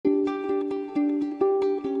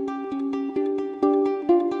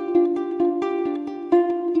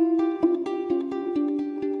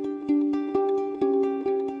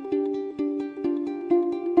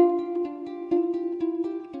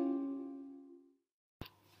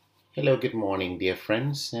Hello, good morning, dear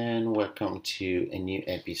friends, and welcome to a new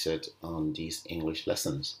episode on these English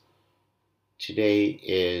lessons. Today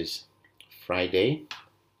is Friday,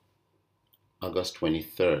 August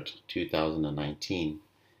 23rd, 2019,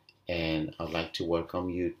 and I'd like to welcome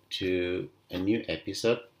you to a new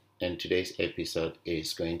episode. And today's episode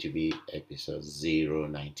is going to be episode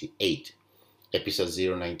 098. Episode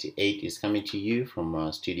 098 is coming to you from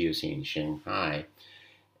our studios in Shanghai,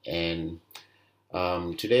 and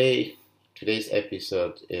today's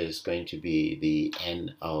episode is going to be the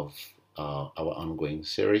end of our ongoing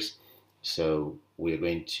series. So we're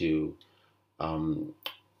going to um,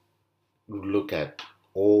 look at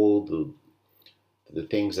all the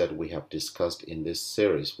things that we have discussed in this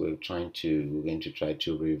series. We're going to try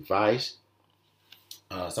to revise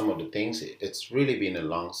some of the things. It's really been a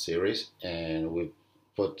long series, and we've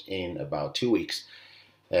put in about 2 weeks,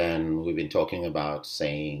 and we've been talking about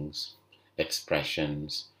sayings,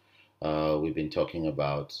 expressions. We've been talking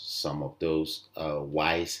about some of those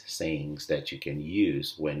wise sayings that you can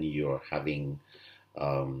use when you're having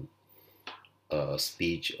um, a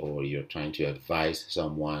speech, or you're trying to advise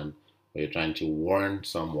someone, or you're trying to warn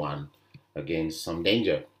someone against some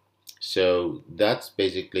danger. So that's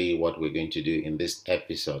basically what we're going to do in this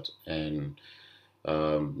episode. And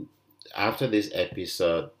um, after this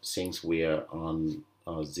episode, since we are on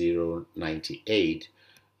 098,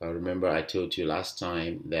 remember I told you last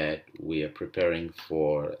time that we are preparing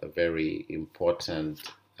for a very important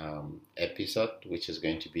episode, which is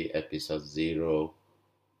going to be episode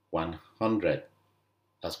 100.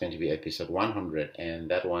 That's going to be episode 100, and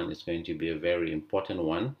that one is going to be a very important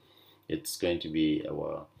one. It's going to be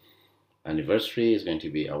our anniversary, is going to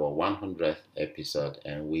be our 100th episode,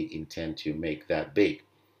 and we intend to make that big.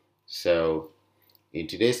 So in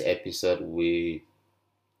today's episode, we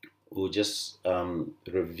will just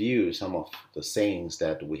review some of the sayings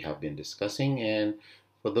that we have been discussing. And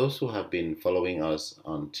for those who have been following us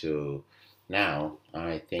until now,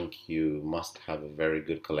 I think you must have a very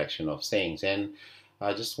good collection of sayings. And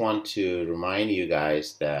I just want to remind you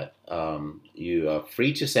guys that you are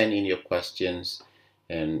free to send in your questions.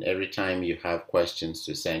 And every time you have questions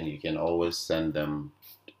to send, you can always send them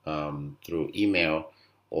through email,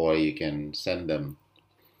 or you can send them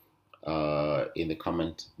in the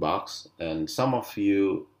comment box. And some of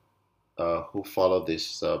you who follow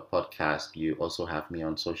this podcast, you also have me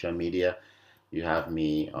on social media. You have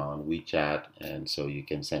me on WeChat, and so you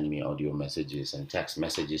can send me audio messages and text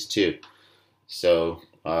messages too. So,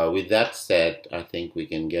 with that said, I think we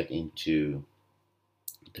can get into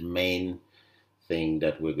the main thing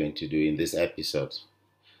that we're going to do in this episode.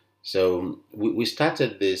 So, we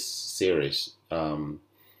started this series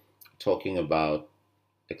talking about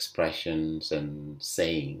expressions and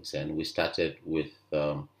sayings, and we started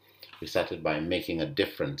by making a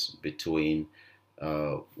difference between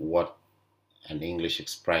what an English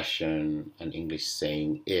expression, an English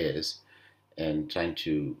saying is, and trying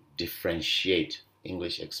to differentiate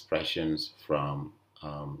English expressions from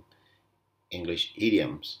English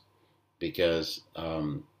idioms, because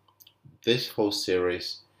this whole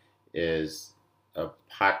series is a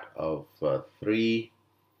part of three,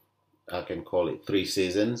 I can call it three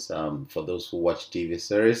seasons, for those who watch TV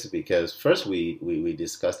series, because first we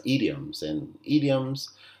discussed idioms, and idioms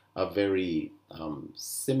are very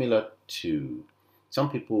similar to, some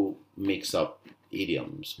people mix up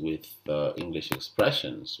idioms with English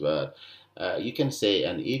expressions, but you can say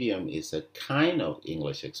an idiom is a kind of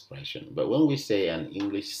English expression. But when we say an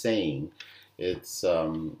English saying, it's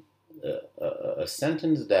a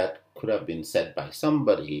sentence that could have been said by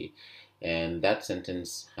somebody, and that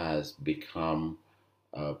sentence has become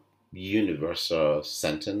a universal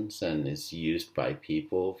sentence and is used by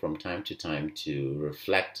people from time to time to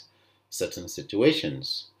reflect certain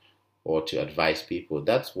situations or to advise people.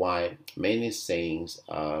 That's why many sayings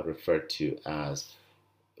are referred to as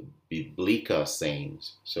biblical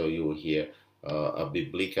sayings. So you will hear a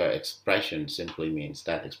biblical expression simply means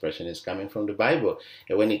that expression is coming from the Bible.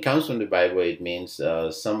 And when it comes from the Bible, it means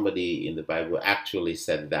somebody in the Bible actually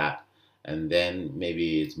said that. And then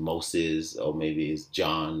maybe it's Moses, or maybe it's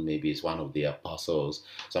John, maybe it's one of the apostles.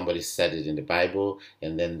 Somebody said it in the Bible,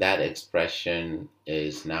 and then that expression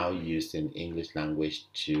is now used in English language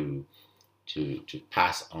to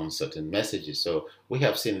pass on certain messages. So we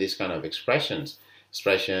have seen this kind of expressions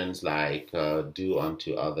like do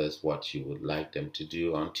unto others what you would like them to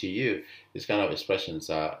do unto you. These kind of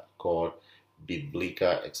expressions are called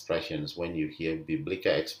biblical expressions. When you hear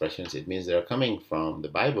biblical expressions, it means they're coming from the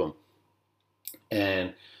Bible.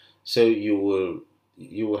 And so you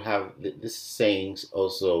will have these sayings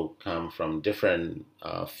also come from different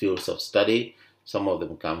fields of study. Some of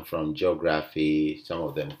them come from geography, some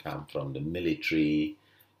of them come from the military,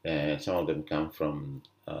 and some of them come from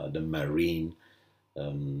the marine.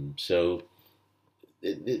 So,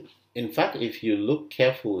 in fact, if you look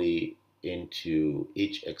carefully into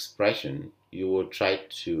each expression, you will try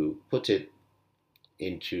to put it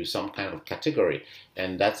into some kind of category.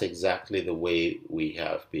 And that's exactly the way we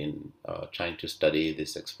have been trying to study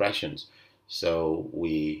these expressions. So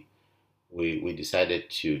we decided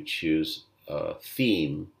to choose a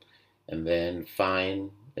theme and then find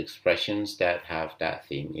expressions that have that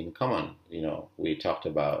theme in common. We talked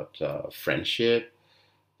about friendship,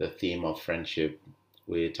 the theme of friendship.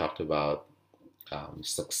 We talked about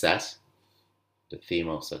success, the theme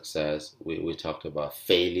of success. We talked about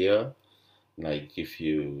failure, like if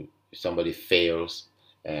somebody fails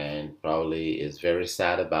and probably is very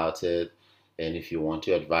sad about it, and if you want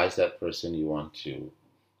to advise that person, you want to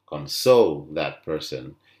console that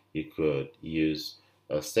person, you could use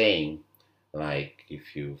a saying like,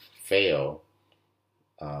 if you fail,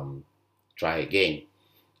 um, try again.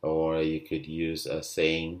 Or you could use a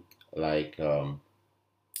saying like,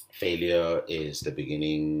 failure is a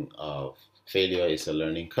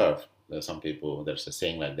learning curve. There's some people, there's a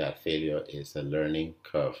saying like that: failure is a learning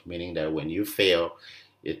curve, meaning that when you fail,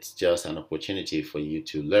 it's just an opportunity for you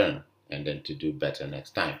to learn and then to do better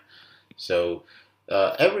next time. So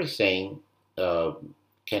everything uh,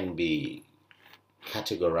 can be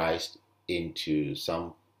categorized into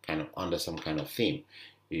under some kind of theme.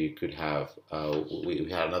 You could have we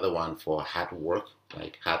had another one for hard work,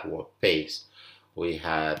 like hard work pays. We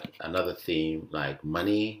had another theme like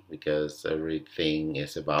money, because everything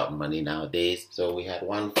is about money nowadays. So we had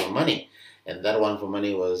one for money, and that one for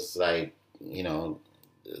money was like,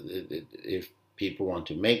 if people want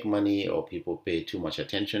to make money or people pay too much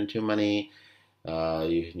attention to money,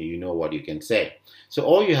 you know what you can say. So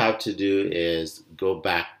all you have to do is go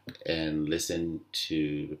back and listen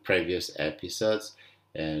to the previous episodes,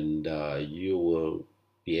 and you will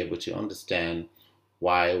be able to understand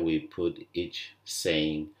why we put each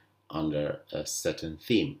saying under a certain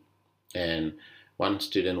theme. And one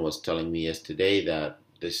student was telling me yesterday that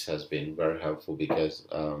this has been very helpful, because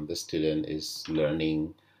the student is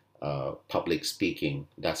learning public speaking.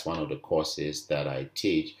 That's one of the courses that I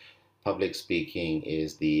teach. Public speaking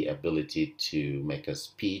is the ability to make a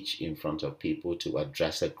speech in front of people, to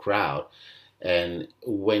address a crowd. And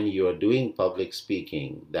when you're doing public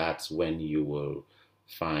speaking, that's when you will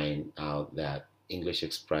find out that English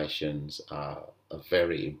expressions are a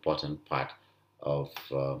very important part of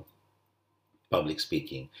public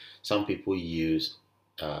speaking. Some people use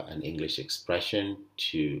an English expression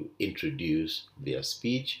to introduce their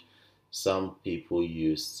speech. Some people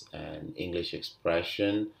use an English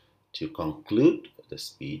expression to conclude the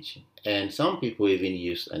speech. And some people even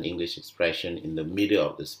use an English expression in the middle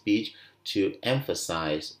of the speech to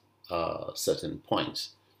emphasize certain points.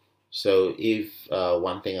 So, if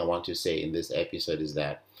one thing I want to say in this episode is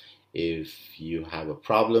that if you have a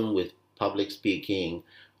problem with public speaking,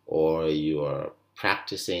 or you are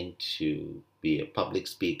practicing to be a public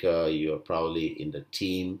speaker, you're probably in the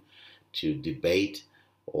team to debate,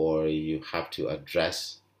 or you have to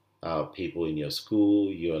address people in your school,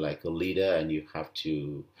 you're like a leader and you have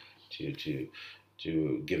to to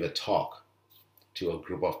to give a talk to a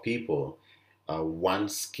group of people. One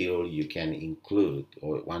skill you can include,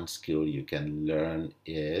 or one skill you can learn,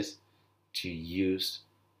 is to use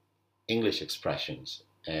English expressions.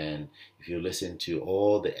 And if you listen to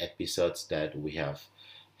all the episodes that we have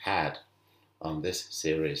had on this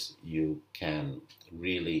series, you can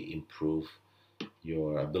really improve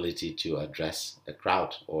your ability to address a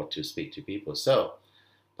crowd or to speak to people. So,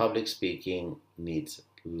 public speaking needs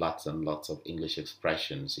lots and lots of English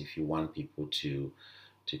expressions if you want people to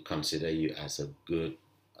consider you as a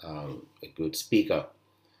good speaker.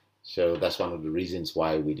 So that's one of the reasons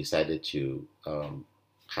why we decided to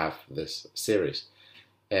have this series.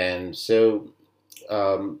 And so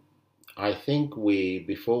um, I think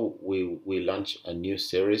before we launch a new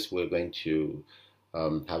series, we're going to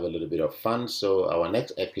have a little bit of fun. So our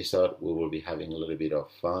next episode, we will be having a little bit of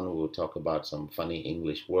fun. We'll talk about some funny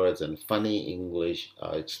English words and funny English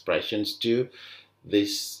expressions too.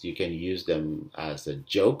 This, you can use them as a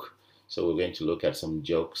joke. So we're going to look at some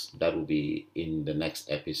jokes that will be in the next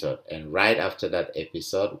episode. And right after that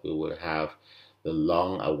episode, we will have the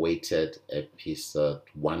long-awaited episode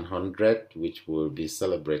 100, which will be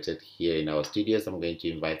celebrated here in our studios. I'm going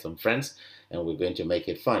to invite some friends, and we're going to make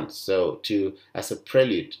it fun. So, as a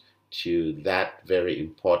prelude to that very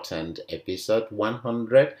important episode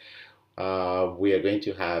 100, we are going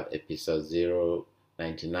to have episode 0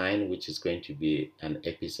 99, which is going to be an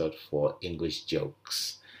episode for English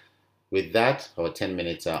jokes. With that, our 10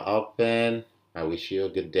 minutes are open. I wish you a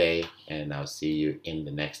good day, and I'll see you in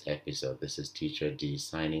the next episode. This is Teacher D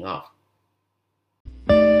signing off.